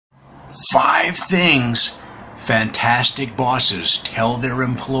5 things fantastic bosses tell their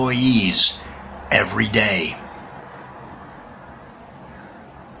employees every day.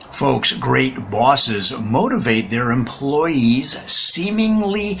 Folks, great bosses motivate their employees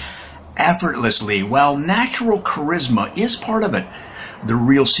seemingly effortlessly, while natural charisma is part of it. The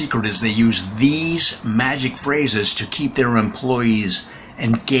real secret is they use these magic phrases to keep their employees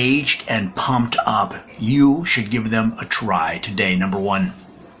engaged and pumped up. You should give them a try today. Number 1,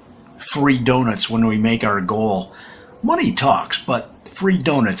 free donuts when we make our goal. Money talks, but free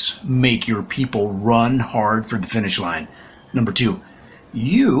donuts make your people run hard for the finish line. Number 2,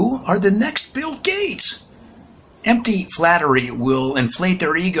 you are the next Bill Gates. Empty flattery will inflate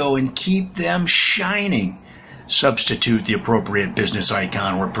their ego and keep them shining. Substitute the appropriate business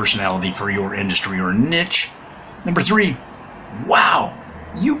icon or personality for your industry or niche. Number 3, wow,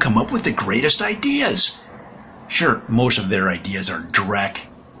 you come up with the greatest ideas. Sure, most of their ideas are dreck,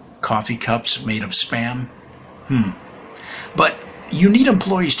 coffee cups made of spam. But you need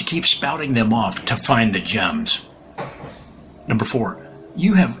employees to keep spouting them off to find the gems. Number 4,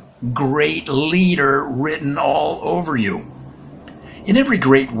 you have great leader written all over you. In every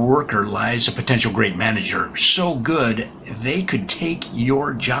great worker lies a potential great manager, so good they could take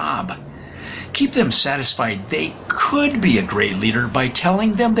your job. Keep them satisfied they could be a great leader by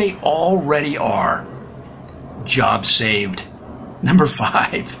telling them they already are. Job saved. Number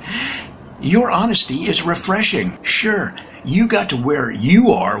 5, your honesty is refreshing. Sure, you got to where you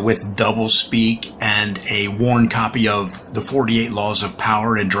are with double speak and a worn copy of the 48 Laws of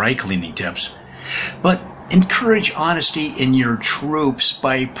Power and dry cleaning tips. But encourage honesty in your troops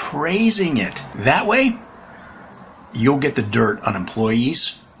by praising it. That way, you'll get the dirt on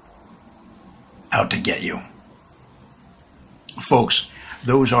employees out to get you. Folks,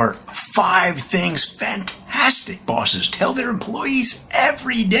 those are 5 things fantastic bosses tell their employees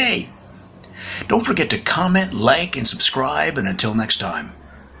every day. Don't forget to comment, like, and subscribe, and until next time,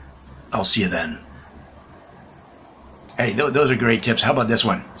 I'll see you then. Hey, those are great tips. How about this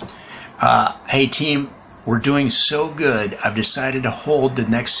one? Hey team, we're doing so good, I've decided to hold the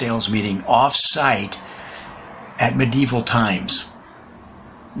next sales meeting off-site at medieval times.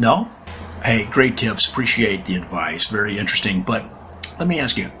 No? Hey, great tips. Appreciate the advice. Very interesting. But let me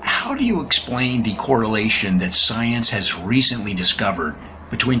ask you, how do you explain the correlation that science has recently discovered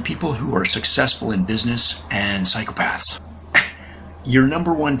between people who are successful in business and psychopaths? Your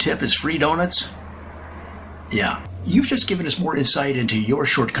number 1 tip is free donuts? Yeah, you've just given us more insight into your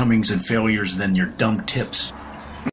shortcomings and failures than your dumb tips.